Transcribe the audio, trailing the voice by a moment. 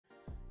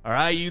All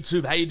right,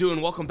 YouTube, how you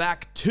doing? Welcome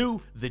back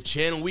to the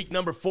channel. Week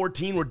number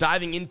 14, we're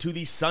diving into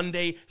the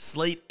Sunday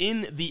slate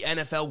in the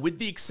NFL with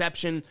the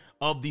exception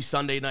of the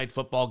Sunday night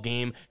football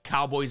game,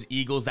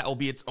 Cowboys-Eagles. That will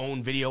be its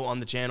own video on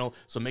the channel,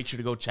 so make sure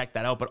to go check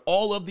that out. But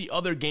all of the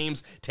other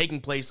games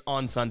taking place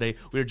on Sunday,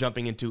 we're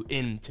jumping into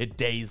in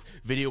today's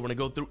video. We're going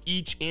to go through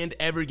each and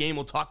every game.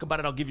 We'll talk about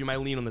it. I'll give you my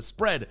lean on the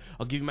spread.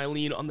 I'll give you my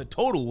lean on the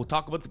total. We'll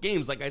talk about the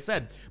games, like I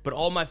said. But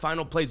all my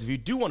final plays, if you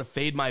do want to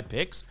fade my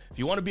picks, if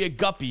you want to be a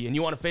guppy and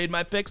you want to fade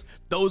my picks,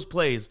 those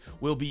plays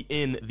will be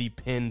in the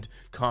pinned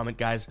comment,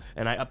 guys.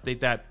 And I update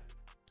that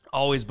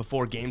always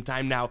before game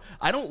time. Now,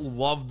 I don't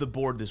love the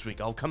board this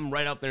week. I'll come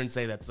right out there and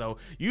say that. So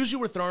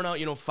usually we're throwing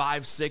out,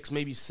 5, 6,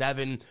 maybe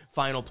 7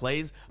 final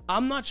plays.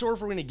 I'm not sure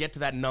if we're going to get to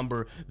that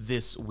number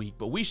this week,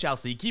 but we shall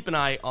see. Keep an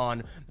eye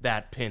on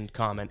that pinned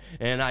comment.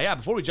 And yeah,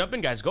 before we jump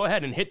in, guys, go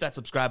ahead and hit that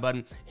subscribe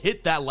button,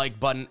 hit that like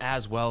button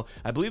as well.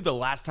 I believe the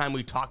last time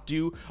we talked to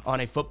you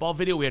on a football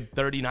video, we had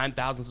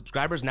 39,000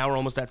 subscribers. Now we're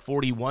almost at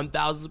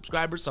 41,000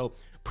 subscribers. So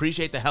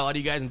appreciate the hell out of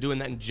you guys and doing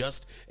that in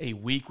just a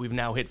week. We've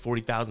now hit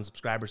 40,000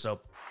 subscribers.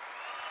 So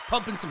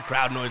pumping some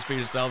crowd noise for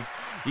yourselves.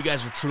 You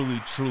guys are truly,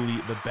 truly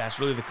the best.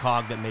 Really the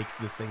cog that makes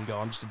this thing go.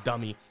 I'm just a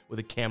dummy with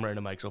a camera and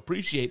a mic, so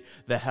appreciate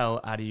the hell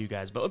out of you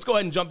guys. But let's go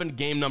ahead and jump into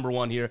game number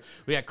 1 here.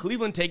 We got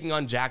Cleveland taking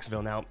on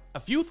Jacksonville. Now, a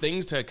few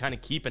things to kind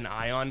of keep an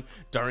eye on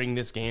during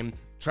this game.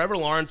 Trevor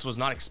Lawrence was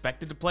not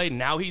expected to play.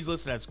 Now he's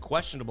listed as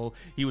questionable.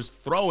 He was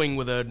throwing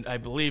with I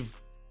believe,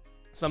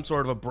 some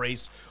sort of a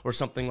brace or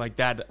something like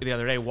that the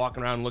other day,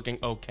 walking around looking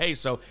okay.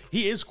 So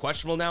he is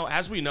questionable now.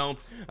 As we know,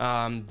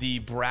 the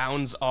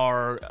Browns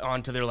are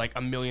onto their like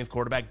a millionth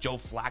quarterback, Joe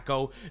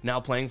Flacco, now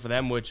playing for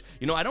them, which,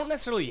 I don't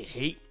necessarily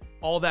hate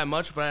all that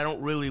much, but I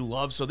don't really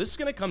love. So this is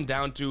going to come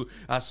down to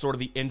sort of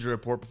the injury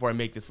report before I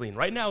make this lean.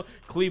 Right now,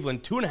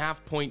 Cleveland,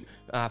 2.5 point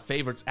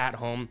favorites at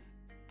home.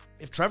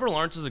 If Trevor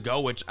Lawrence is a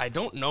go, which I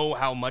don't know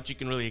how much you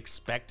can really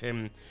expect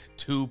him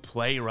to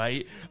play,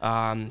 right?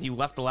 He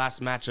left the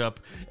last matchup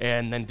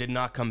and then did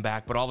not come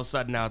back. But all of a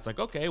sudden now it's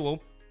like, okay,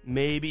 well,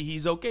 maybe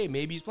he's okay.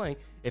 Maybe he's playing.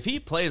 If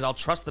he plays, I'll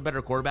trust the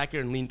better quarterback here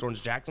and lean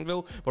towards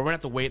Jacksonville, but we're going to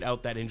have to wait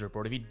out that injury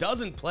report. If he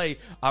doesn't play,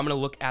 I'm going to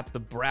look at the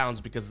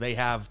Browns because they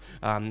have,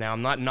 now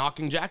I'm not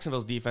knocking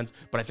Jacksonville's defense,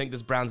 but I think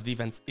this Browns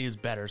defense is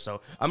better.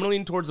 So I'm going to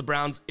lean towards the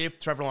Browns if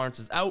Trevor Lawrence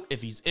is out.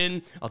 If he's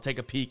in, I'll take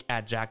a peek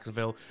at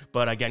Jacksonville.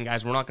 But again,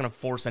 guys, we're not going to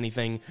force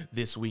anything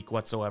this week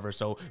whatsoever.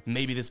 So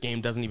maybe this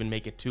game doesn't even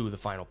make it to the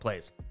final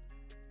plays.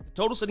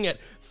 Total sitting at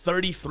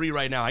 33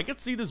 right now. I could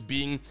see this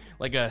being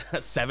like a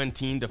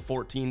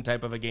 17-14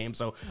 type of a game.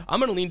 So I'm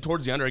going to lean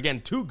towards the under.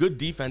 Again, two good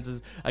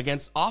defenses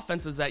against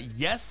offenses that,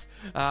 yes,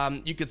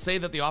 you could say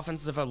that the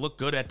offenses have looked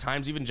good at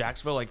times. Even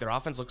Jacksonville, like their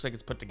offense looks like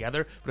it's put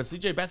together. But if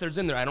CJ Beathard's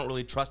in there, I don't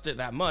really trust it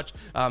that much.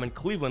 And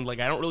Cleveland, like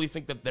I don't really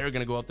think that they're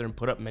going to go out there and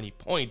put up many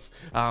points.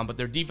 But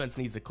their defense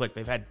needs to click.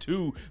 They've had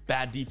 2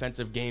 bad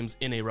defensive games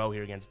in a row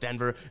here against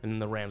Denver and then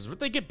the Rams. But if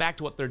they get back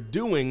to what they're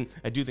doing,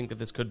 I do think that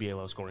this could be a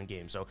low-scoring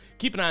game. So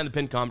keep an eye on the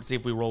pinned comment to see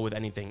if we roll with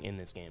anything in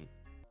this game.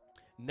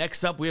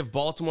 Next up, we have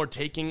Baltimore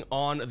taking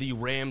on the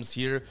Rams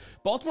here.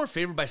 Baltimore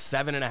favored by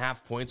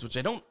 7.5 points, which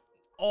I don't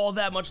all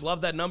that much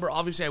love that number.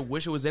 Obviously, I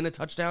wish it was in a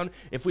touchdown.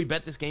 If we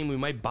bet this game, we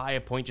might buy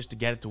a point just to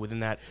get it to within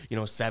that,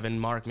 7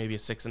 mark, maybe a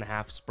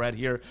 6.5 spread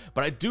here.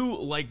 But I do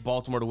like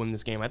Baltimore to win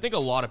this game. I think a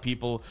lot of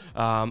people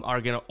are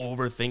going to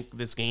overthink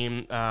this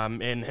game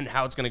and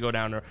how it's going to go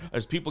down. Or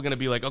is people going to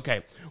be like,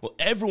 okay, well,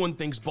 everyone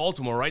thinks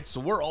Baltimore, right?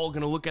 So we're all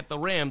going to look at the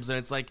Rams. And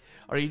it's like,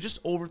 are you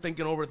just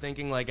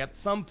overthinking? Like at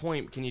some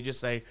point, can you just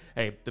say,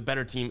 hey, the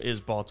better team is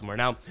Baltimore?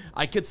 Now,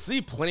 I could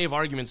see plenty of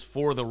arguments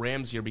for the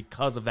Rams here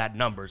because of that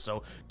number.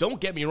 So don't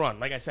get me wrong.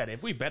 Like I said,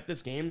 if we bet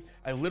this game,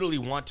 I literally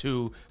want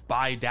to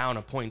buy down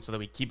a point so that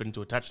we keep it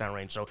into a touchdown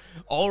range. So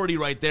already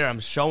right there, I'm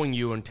showing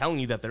you and telling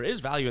you that there is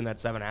value in that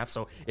 7.5.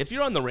 So if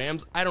you're on the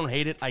Rams, I don't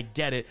hate it. I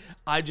get it.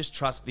 I just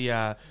trust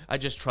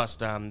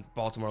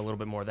Baltimore a little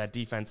bit more. That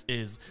defense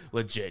is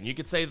legit. And you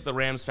could say that the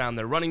Rams found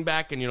their running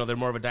back and, they're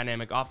more of a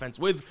dynamic offense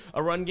with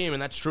a run game.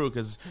 And that's true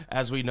because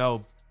as we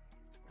know,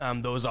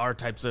 those are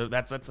types of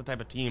that's the type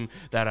of team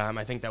that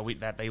I think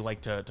that they like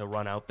to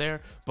run out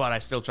there, but I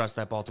still trust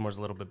that Baltimore's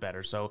a little bit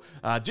better. So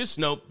just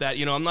note that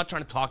I'm not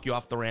trying to talk you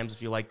off the Rams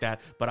if you like that,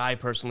 but I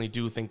personally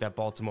do think that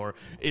Baltimore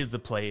is the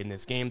play in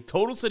this game.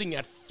 Total sitting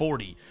at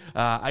 40.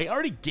 I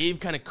already gave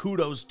kind of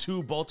kudos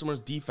to Baltimore's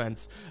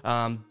defense,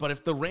 but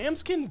if the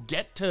Rams can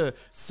get to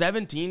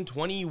 17,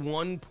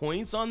 21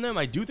 points on them,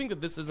 I do think that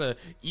this is a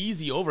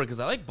easy over because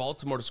I like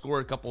Baltimore to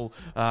score a couple,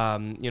 I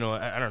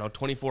don't know,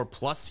 24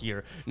 plus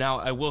here. Now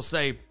I will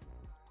say,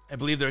 I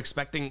believe they're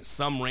expecting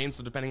some rain,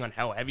 so depending on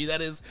how heavy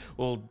that is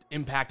will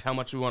impact how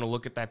much we want to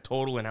look at that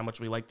total and how much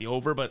we like the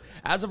over. But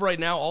as of right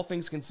now, all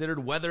things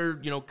considered, weather,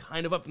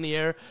 kind of up in the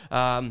air,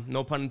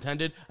 no pun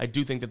intended, I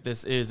do think that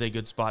this is a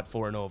good spot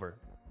for an over.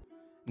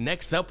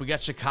 Next up, we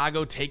got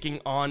Chicago taking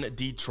on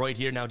Detroit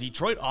here. Now,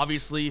 Detroit,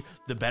 obviously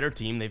the better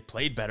team. They've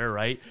played better,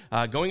 right?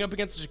 Going up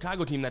against the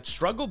Chicago team that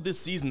struggled this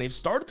season. They've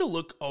started to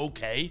look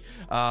okay.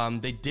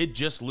 They did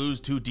just lose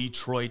to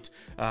Detroit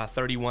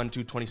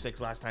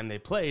 31-26 last time they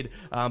played.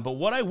 But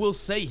what I will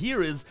say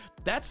here is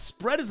that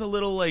spread is a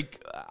little,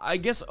 like, I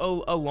guess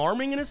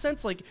alarming in a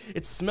sense. Like,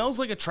 it smells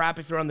like a trap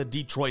if you're on the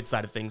Detroit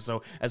side of things.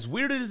 So as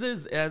weird as it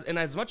is, and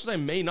as much as I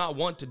may not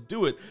want to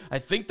do it, I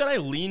think that I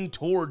lean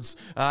towards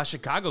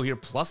Chicago here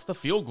plus the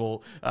field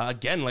goal.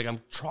 Again, like,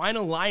 I'm trying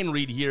to line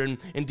read here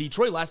in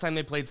Detroit. Last time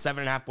they played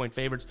 7.5 point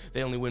favorites,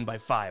 they only win by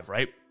 5,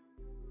 right?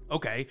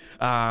 Okay,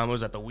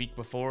 was that the week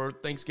before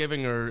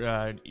Thanksgiving,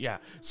 or yeah?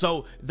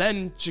 So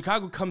then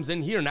Chicago comes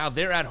in here. Now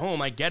they're at home.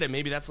 I get it.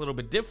 Maybe that's a little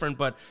bit different,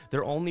 but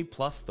they're only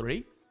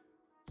 +3.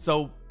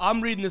 So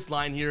I'm reading this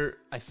line here.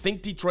 I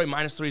think Detroit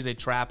 -3 is a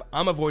trap.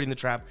 I'm avoiding the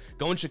trap.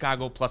 Going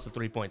Chicago plus the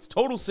 3 points.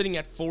 Total sitting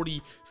at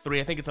 43.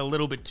 I think it's a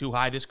little bit too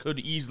high. This could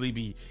easily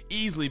be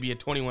a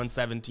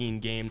 21-17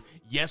 game.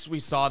 Yes, we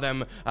saw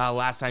them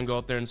last time go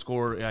out there and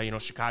score.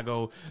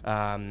 Chicago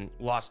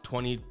lost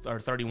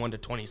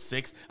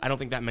 31-26. I don't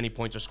think that many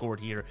points are scored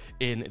here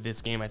in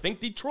this game. I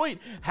think Detroit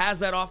has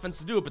that offense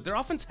to do it, but their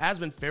offense has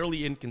been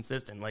fairly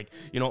inconsistent. Like,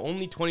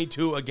 only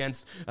 22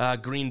 against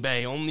Green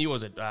Bay. Only,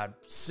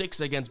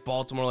 6 against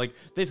Baltimore. Like,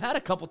 they've had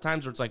a couple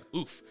times where it's like,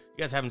 oof,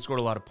 you guys haven't scored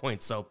a lot of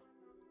points. So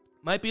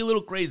might be a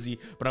little crazy,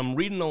 but I'm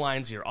reading the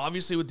lines here.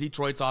 Obviously, with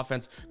Detroit's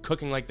offense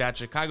cooking like that,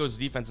 Chicago's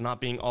defense not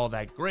being all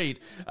that great,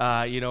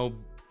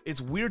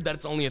 it's weird that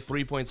it's only a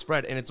 3-point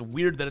spread, and it's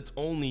weird that it's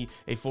only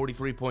a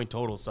 43-point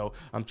total. So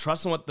I'm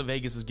trusting what the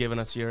Vegas is giving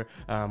us here,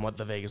 what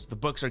the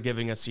books are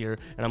giving us here,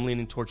 and I'm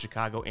leaning towards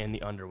Chicago and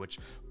the under, which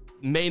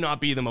may not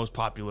be the most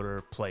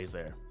popular plays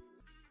there.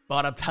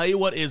 But I'll tell you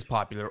what is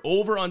popular.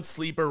 Over on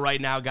Sleeper right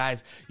now,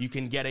 guys, you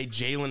can get a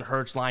Jalen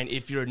Hurts line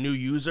if you're a new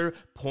user,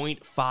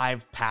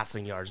 0.5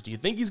 passing yards. Do you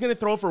think he's going to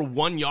throw for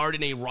 1 yard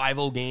in a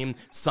rival game,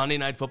 Sunday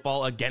Night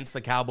Football against the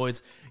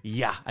Cowboys?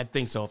 Yeah, I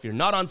think so. If you're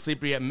not on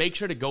Sleeper yet, make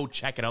sure to go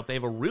check it out. They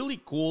have a really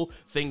cool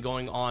thing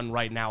going on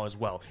right now as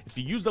well. If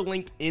you use the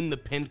link in the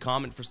pinned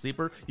comment for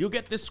Sleeper, you'll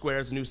get this square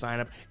as a new sign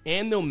up,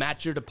 and they'll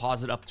match your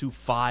deposit up to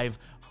 $500.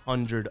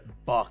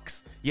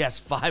 Yes,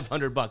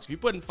 $500. If you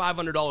put in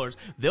 $500,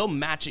 they'll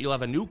match it. You'll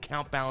have a new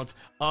account balance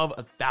of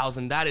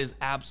 $1,000. That is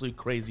absolutely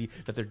crazy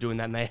that they're doing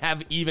that. And they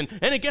have and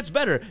it gets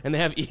better, and they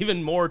have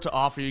even more to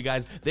offer you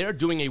guys. They are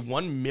doing a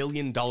 $1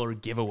 million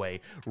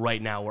giveaway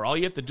right now, where all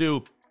you have to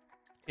do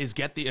is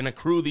get and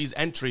accrue these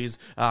entries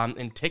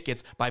and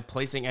tickets by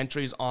placing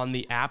entries on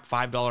the app.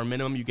 $5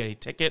 minimum, you get a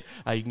ticket.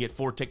 You can get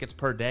 4 tickets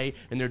per day,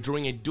 and they're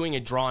doing a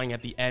drawing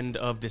at the end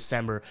of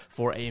December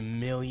for $1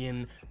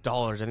 million.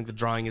 I think the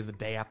drawing is the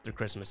day after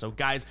Christmas. So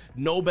guys,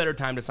 no better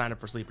time to sign up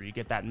for Sleeper. You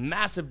get that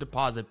massive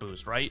deposit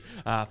boost, right?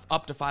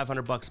 Up to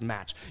 $500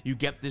 match. You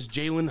get this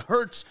Jalen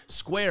Hurts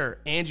square,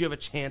 and you have a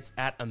chance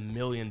at $1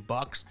 million.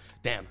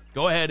 Damn,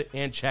 go ahead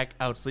and check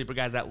out Sleeper,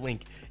 guys. That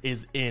link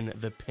is in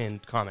the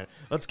pinned comment.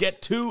 Let's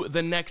get to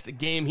the next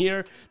game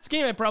here. It's a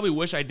game I probably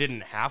wish I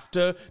didn't have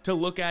to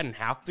look at and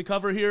have to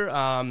cover here.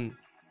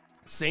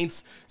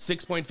 Saints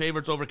 6-point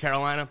favorites over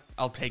Carolina.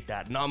 I'll take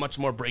that. Not much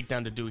more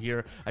breakdown to do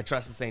here. I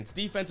trust the Saints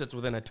defense. It's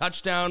within a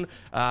touchdown.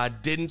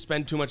 Didn't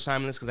spend too much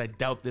time on this because I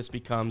doubt this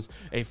becomes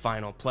a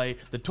final play.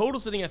 The total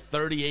sitting at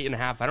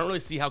 38.5. I don't really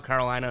see how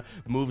Carolina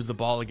moves the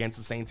ball against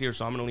the Saints here,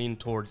 so I'm going to lean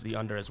towards the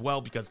under as well,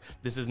 because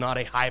this is not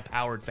a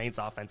high-powered Saints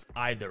offense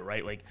either,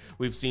 right? Like,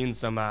 we've seen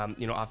some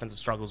offensive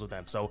struggles with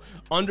them. So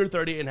under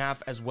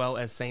 38.5, as well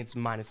as Saints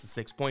minus the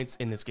 6 points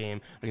in this game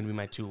are going to be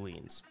my 2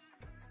 leans.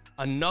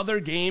 Another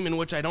game in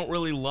which I don't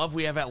really love,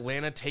 we have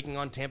Atlanta taking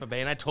on Tampa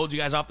Bay, and I told you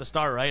guys off the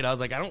start, right? I was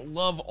like, I don't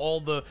love all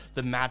the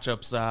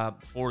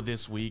matchups for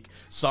this week.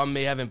 Some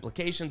may have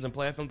implications and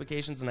playoff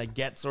implications, and I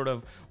get sort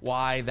of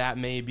why that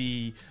may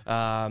be,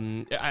 I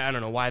don't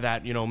know, why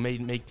that, may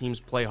make teams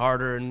play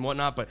harder and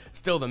whatnot, but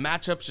still the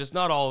matchups, just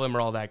not all of them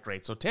are all that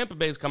great. So Tampa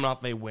Bay is coming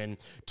off a win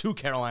to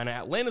Carolina.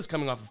 Atlanta's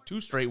coming off of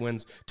 2 straight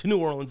wins to New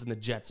Orleans and the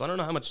Jets, so I don't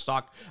know how much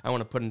stock I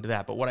want to put into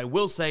that, but what I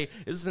will say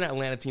is this is an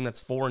Atlanta team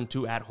that's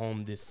 4-2 at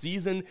home this season,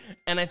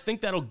 and I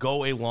think that'll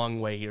go a long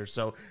way here.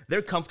 So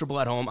they're comfortable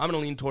at home. I'm going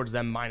to lean towards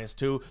them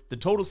 -2. The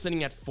total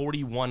sitting at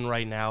 41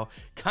 right now.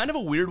 Kind of a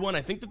weird one.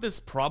 I think that this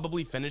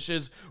probably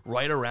finishes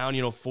right around,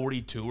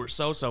 42 or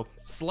so. So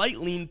slight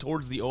lean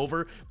towards the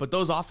over, but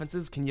those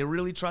offenses, can you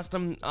really trust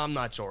them? I'm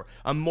not sure.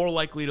 I'm more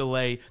likely to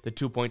lay the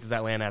 2 points as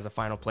Atlanta as a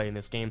final play in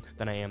this game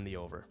than I am the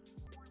over.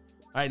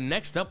 All right,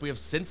 next up, we have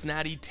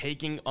Cincinnati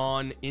taking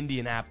on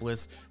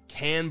Indianapolis.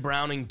 Can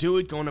Browning do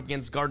it going up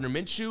against Gardner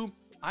Minshew?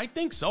 I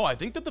think so. I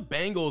think that the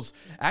Bengals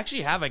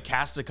actually have a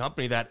cast of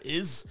company that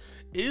is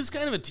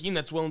kind of a team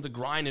that's willing to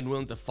grind and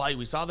willing to fight.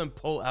 We saw them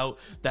pull out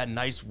that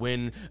nice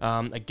win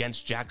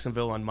against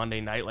Jacksonville on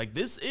Monday night. Like,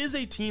 this is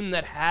a team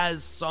that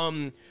has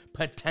some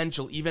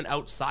potential even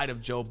outside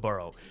of Joe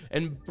Burrow.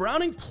 And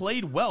Browning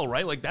played well,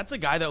 right? Like, that's a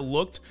guy that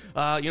looked,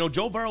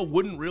 Joe Burrow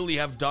wouldn't really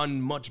have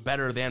done much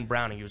better than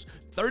Browning. He was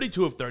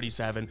 32 of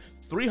 37,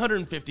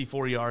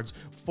 354 yards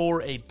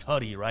for a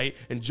tutty, right?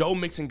 And Joe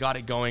Mixon got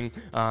it going,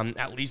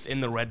 at least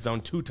in the red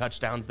zone, 2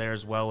 touchdowns there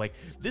as well. Like,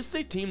 this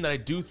is a team that I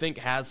do think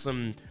has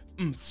some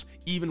oomph,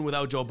 even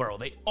without Joe Burrow.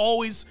 They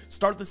always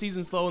start the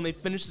season slow and they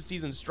finish the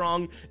season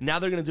strong. Now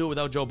they're going to do it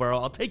without Joe Burrow.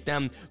 I'll take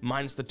them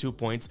minus the 2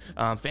 points.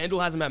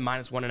 FanDuel has them at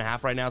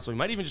 -1.5 right now, so we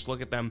might even just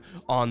look at them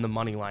on the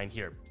money line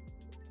here.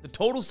 The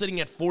total sitting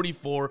at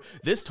 44.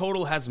 This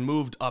total has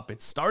moved up.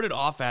 It started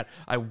off at,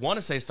 I want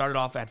to say started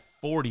off at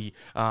 40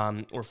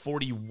 or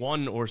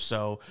 41 or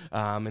so,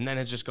 and then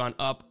it's just gone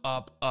up,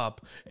 up,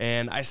 up,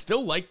 and I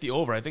still like the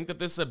over. I think that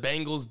this is a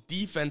Bengals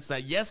defense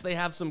that, yes, they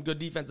have some good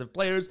defensive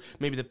players,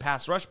 maybe the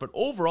pass rush, but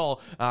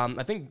overall,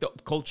 I think the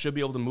Colts should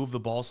be able to move the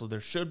ball, so there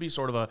should be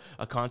sort of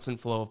a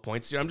constant flow of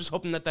points here. I'm just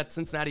hoping that that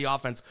Cincinnati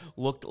offense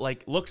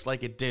looks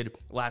like it did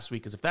last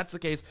week, because if that's the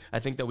case, I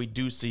think that we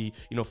do see,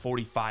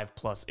 45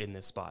 plus in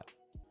this spot.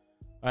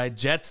 All right,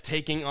 Jets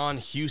taking on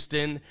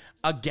Houston.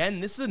 Again,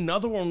 this is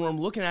another one where I'm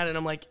looking at it and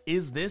I'm like,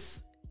 is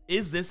this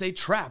a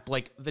trap?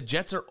 Like, the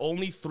Jets are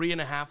only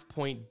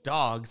 3.5-point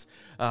dogs.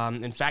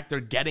 In fact, they're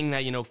getting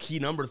that, key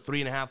number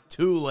 3.5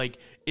 too. Like,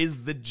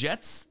 is the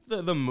Jets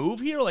the move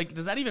here? Like,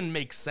 does that even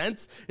make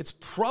sense? It's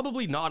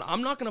probably not.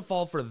 I'm not going to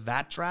fall for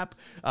that trap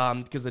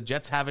because the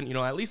Jets haven't,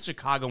 at least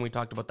Chicago, when we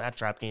talked about that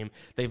trap game,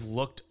 they've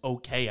looked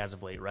okay as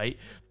of late, right?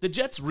 The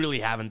Jets really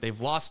haven't. They've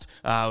lost,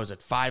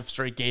 5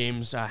 straight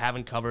games,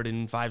 haven't covered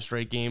in 5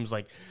 straight games.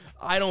 Like,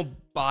 I don't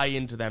buy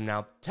into them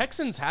now.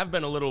 Texans have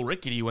been a little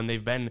rickety when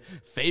they've been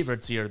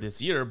favorites here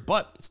this year,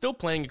 but still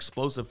playing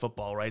explosive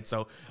football, right?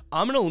 So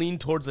I'm going to lean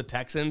towards the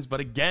Texans, but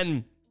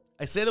again,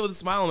 I say that with a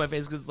smile on my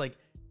face because it's like,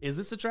 is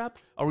this a trap?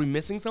 Are we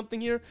missing something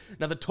here?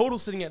 Now, the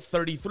total's sitting at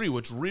 33,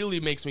 which really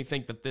makes me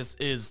think that this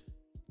is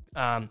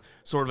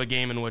sort of a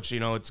game in which,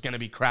 it's going to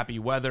be crappy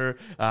weather.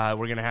 We're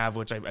going to have,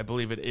 which I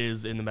believe it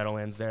is in the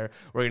Meadowlands there,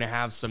 we're going to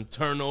have some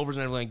turnovers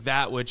and everything like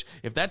that, which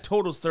if that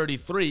total's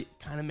 33,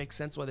 kind of makes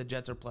sense why the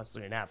Jets are plus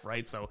 3.5,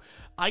 right? So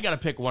I got to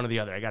pick one or the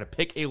other. I got to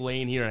pick a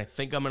lane here, and I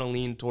think I'm going to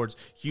lean towards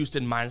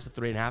Houston minus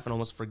the 3.5 and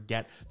almost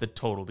forget the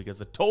total, because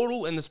the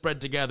total and the spread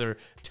together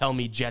tell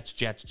me Jets,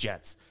 Jets,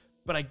 Jets.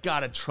 But I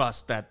gotta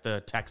trust that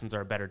the Texans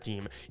are a better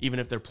team, even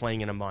if they're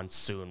playing in a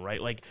monsoon,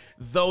 right? Like,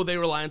 though they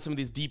rely on some of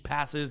these deep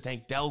passes,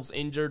 Tank Dell's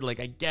injured, like,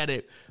 I get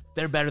it.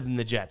 They're better than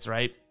the Jets,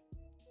 right?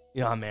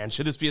 Yeah, man,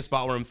 should this be a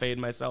spot where I'm fading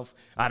myself?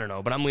 I don't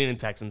know, but I'm leaning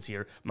Texans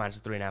here, minus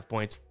 3.5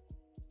 points.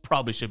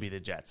 Probably should be the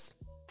Jets.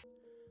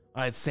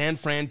 All right, San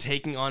Fran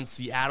taking on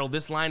Seattle.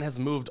 This line has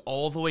moved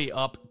all the way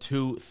up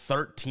to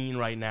 13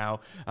 right now.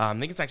 I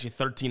think it's actually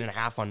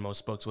 13.5 on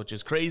most books, which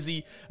is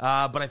crazy.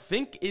 But I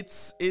think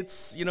it's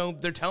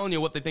they're telling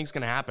you what they think's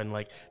going to happen.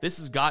 Like, this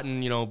has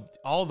gotten,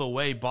 all the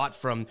way bought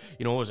from,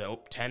 what was it,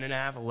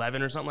 10.5,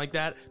 11 or something like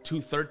that to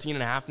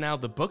 13.5 now.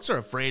 The books are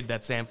afraid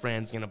that San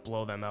Fran's going to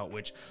blow them out,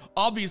 which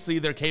obviously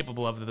they're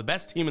capable of. They're the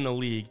best team in the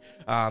league.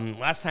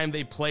 Last time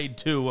they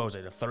played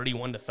a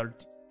 31 to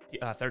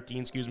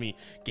 13,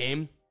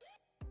 game.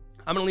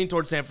 I'm going to lean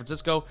towards San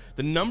Francisco.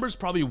 The number's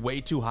probably way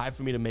too high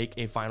for me to make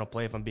a final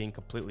play, if I'm being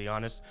completely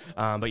honest.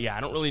 But yeah,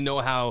 I don't really know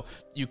how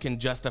you can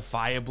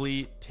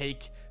justifiably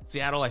take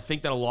Seattle. I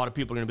think that a lot of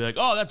people are going to be like,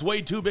 oh, that's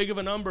way too big of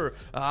a number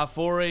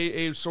for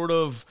a sort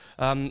of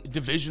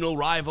divisional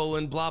rival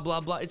and blah, blah,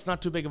 blah. It's not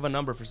too big of a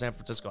number for San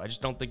Francisco. I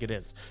just don't think it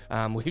is.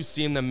 We've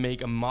seen them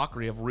make a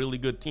mockery of really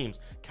good teams.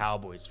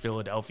 Cowboys,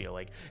 Philadelphia,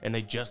 and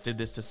they just did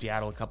this to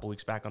Seattle a couple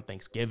weeks back on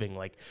Thanksgiving.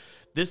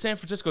 This San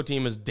Francisco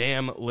team is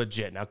damn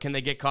legit. Now, can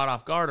they get caught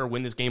off guard or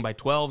win this game by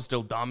 12,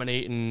 still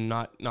dominate and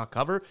not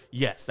cover?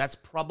 Yes, that's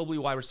probably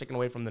why we're sticking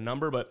away from the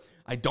number, but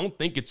I don't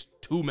think it's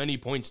too many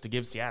points to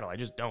give Seattle. I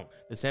just don't.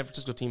 The San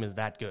Francisco team is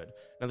that good.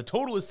 Now, the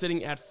total is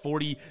sitting at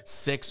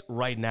 46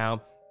 right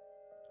now.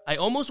 I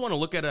almost want to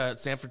look at a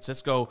San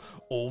Francisco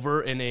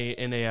over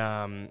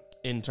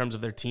in terms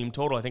of their team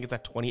total. I think it's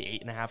at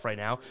 28.5 right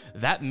now.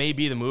 That may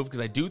be the move, because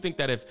I do think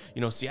that if,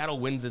 Seattle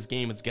wins this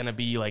game, it's going to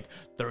be like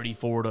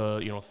 34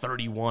 to,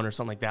 31 or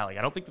something like that.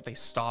 I don't think that they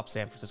stop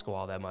San Francisco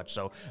all that much.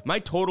 So my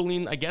total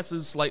lean, I guess,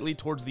 is slightly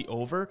towards the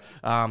over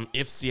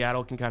if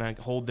Seattle can kind of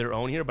hold their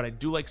own here, but I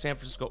do like San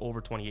Francisco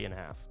over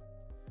 28.5.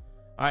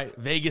 All right,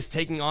 Vegas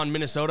taking on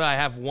Minnesota. I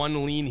have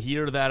one lean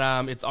here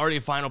that it's already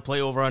a final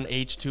play over on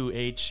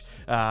H2H.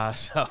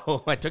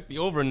 So I took the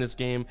over in this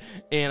game,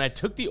 and I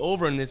took the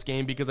over in this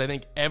game because I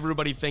think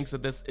everybody thinks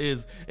that this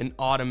is an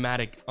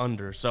automatic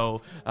under.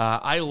 So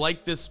I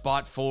like this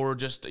spot for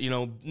just,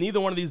 neither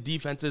one of these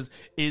defenses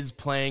is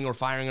playing or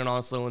firing on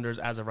all cylinders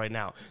as of right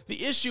now.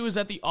 The issue is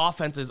that the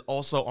offenses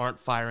also aren't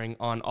firing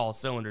on all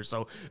cylinders.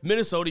 So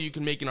Minnesota, you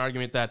can make an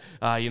argument that,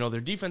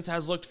 their defense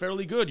has looked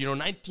fairly good,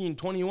 19,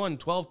 21,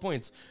 12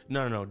 points.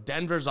 No.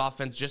 Denver's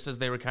offense, just as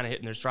they were kind of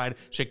hitting their stride.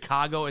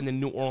 Chicago and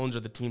then New Orleans are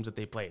the teams that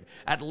they played.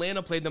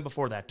 Atlanta played them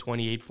before that,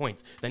 28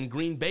 points. Then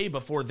Green Bay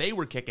before they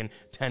were kicking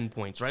 10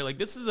 points, right?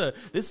 This is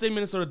a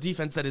Minnesota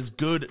defense that is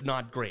good,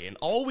 not great. And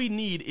all we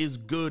need is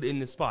good in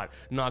this spot,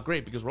 not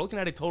great, because we're looking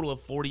at a total of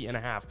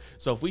 40.5.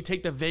 So if we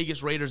take the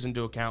Vegas Raiders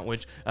into account,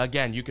 which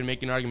again, you can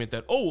make an argument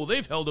that, oh, well,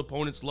 they've held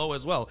opponents low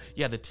as well.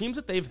 Yeah, the teams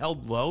that they've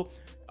held low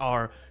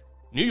are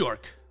New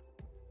York,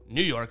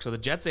 so the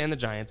Jets and the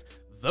Giants,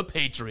 the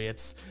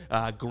Patriots,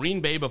 Green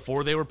Bay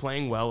before they were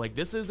playing well.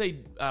 This is a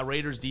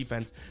Raiders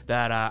defense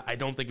that I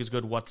don't think is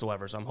good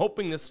whatsoever. So I'm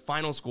hoping this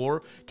final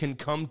score can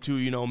come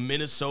to,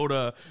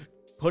 Minnesota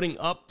putting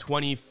up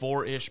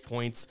 24-ish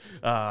points.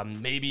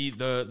 Maybe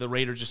the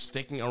Raiders just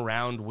sticking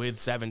around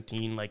with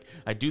 17.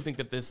 I do think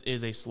that this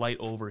is a slight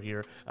over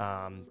here.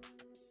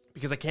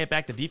 because I can't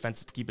back the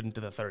defense to keep it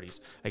into the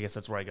 30s. I guess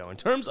that's where I go. In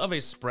terms of a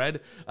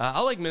spread,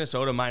 I like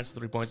Minnesota minus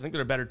 3 points. I think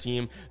they're a better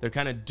team. They're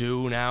kind of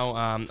due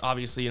now.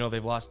 Obviously, you know,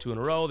 they've lost 2 in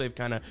a row. They've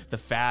kind of, the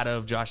fat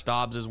of Josh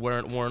Dobbs is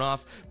worn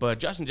off, but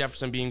Justin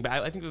Jefferson being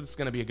back, I think that's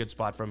going to be a good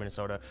spot for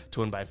Minnesota to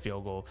win by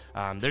field goal.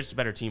 They're just a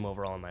better team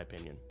overall, in my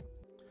opinion.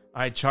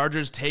 All right,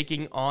 Chargers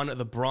taking on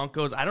the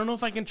Broncos. I don't know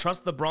if I can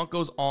trust the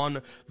Broncos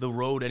on the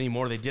road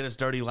anymore. They did us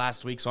dirty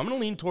last week, so I'm going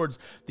to lean towards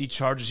the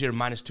Chargers here,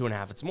 minus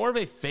 2.5. It's more of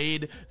a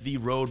fade the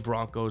road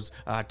Broncos,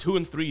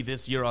 2-3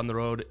 this year on the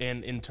road,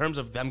 and in terms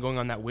of them going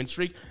on that win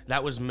streak,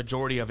 that was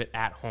majority of it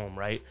at home,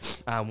 right?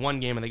 One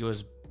game, I think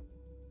it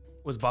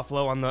was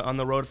Buffalo on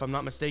the road, if I'm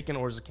not mistaken,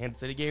 or is it a Kansas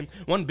City game?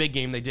 One big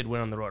game they did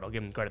win on the road. I'll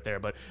give them credit there,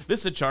 but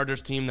this is a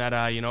Chargers team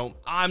that, you know,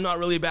 I'm not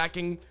really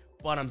backing,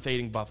 but I'm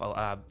fading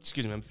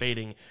I'm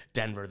fading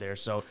Denver there.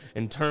 So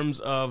in terms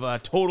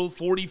of total,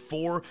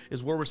 44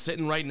 is where we're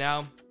sitting right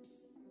now.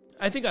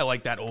 I think I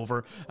like that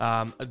over.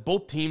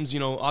 Both teams, you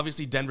know,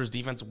 obviously Denver's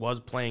defense was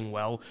playing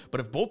well, but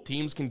if both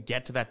teams can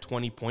get to that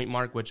 20-point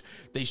mark, which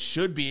they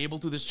should be able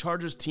to, this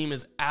Chargers team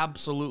is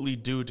absolutely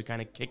due to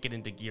kind of kick it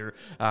into gear.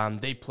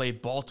 They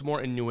played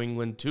Baltimore and New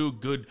England, too.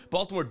 Good.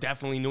 Baltimore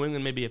definitely. New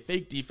England maybe a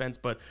fake defense,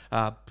 but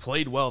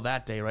played well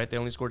that day, right? They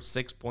only scored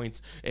 6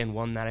 points and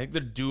won that. I think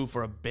they're due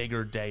for a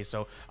bigger day,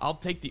 so I'll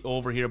take the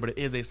over here, but it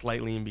is a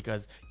slight lean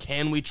because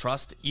can we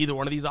trust either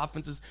one of these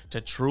offenses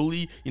to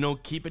truly, you know,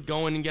 keep it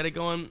going and get it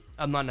going?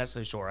 I'm not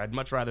necessarily sure. I'd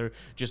much rather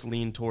just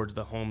lean towards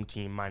the home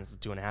team minus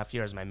the 2.5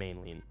 here as my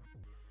main lean.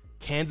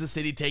 Kansas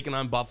City taking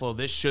on Buffalo.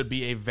 This should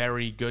be a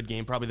very good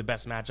game, probably the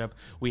best matchup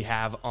we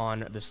have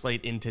on the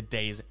slate in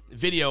today's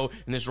video,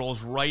 and this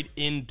rolls right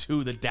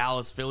into the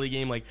Dallas-Philly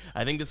game. Like,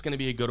 I think this is going to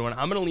be a good one.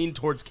 I'm going to lean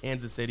towards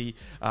Kansas City,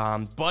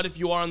 but if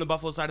you are on the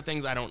Buffalo side of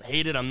things, I don't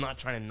hate it. I'm not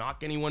trying to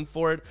knock anyone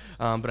for it,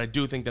 but I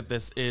do think that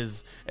this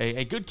is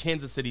a good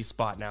Kansas City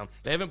spot. Now,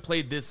 they haven't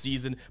played this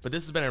season, but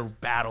this has been a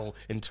battle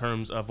in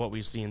terms of what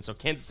we've seen. So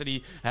Kansas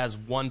City has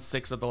won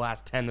 6 of the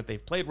last 10 that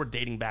they've played. We're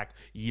dating back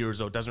years,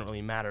 so it doesn't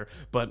really matter,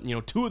 but you know,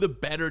 2 of the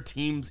better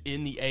teams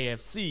in the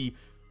AFC,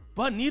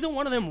 but neither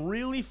one of them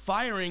really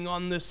firing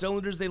on the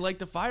cylinders they like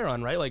to fire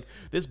on, right? Like,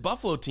 this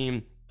Buffalo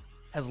team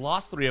has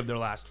lost 3 of their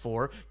last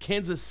 4.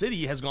 Kansas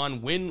City has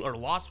gone win or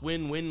loss,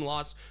 win, win,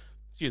 loss.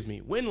 Excuse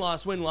me, win,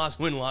 loss, win, loss,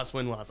 win, loss,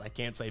 win, loss. I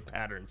can't say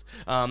patterns.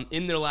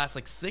 In their last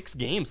like 7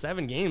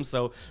 games.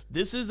 So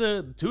this is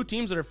 2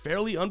 teams that are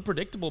fairly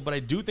unpredictable, but I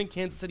do think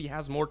Kansas City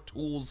has more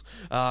tools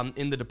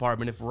in the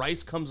department. If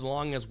Rice comes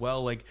along as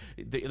well, like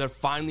they're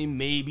finally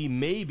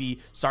maybe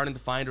starting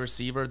to find a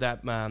receiver that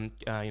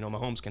you know,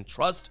 Mahomes can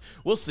trust.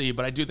 We'll see,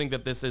 but I do think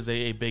that this is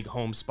a big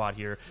home spot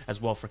here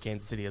as well for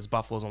Kansas City, as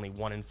Buffalo's only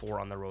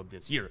 1-4 on the road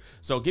this year.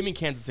 So give me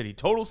Kansas City.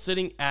 Total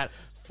sitting at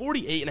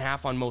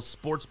 48.5 on most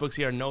sports books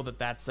here. I know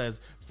that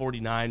says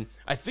 49.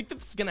 I think that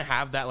it's going to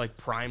have that like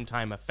prime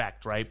time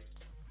effect, right?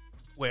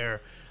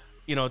 Where,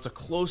 you know, it's a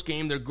close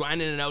game. They're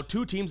grinding it out.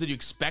 2 teams that you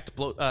expect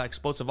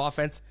explosive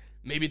offense.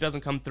 Maybe it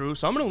doesn't come through.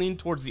 So I'm going to lean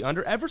towards the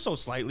under ever so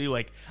slightly.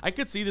 Like, I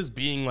could see this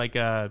being like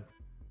a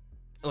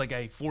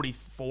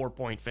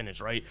 44-point finish,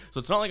 right?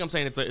 So it's not like I'm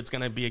saying it's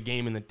going to be a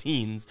game in the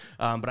teens,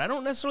 but I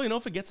don't necessarily know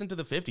if it gets into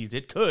the 50s.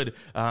 It could,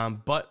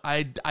 but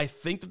I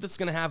think that this is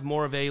going to have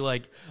more of a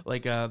like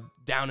a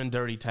down and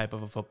dirty type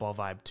of a football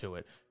vibe to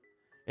it.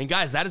 And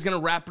guys, that is going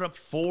to wrap it up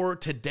for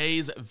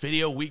today's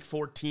video, Week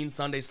 14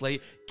 Sunday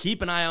slate.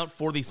 Keep an eye out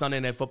for the Sunday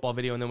Night Football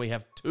video, and then we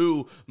have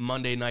 2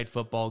 Monday Night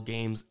Football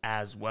games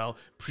as well.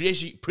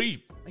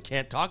 I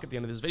can't talk at the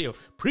end of this video.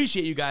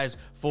 Appreciate you guys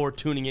for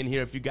tuning in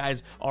here. If you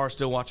guys are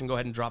still watching, go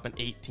ahead and drop an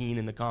 18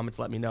 in the comments.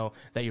 Let me know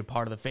that you're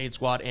part of the Fade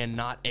Squad and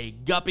not a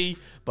guppy.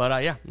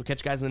 But yeah, we'll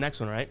catch you guys in the next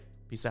one, all right?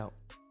 Peace out.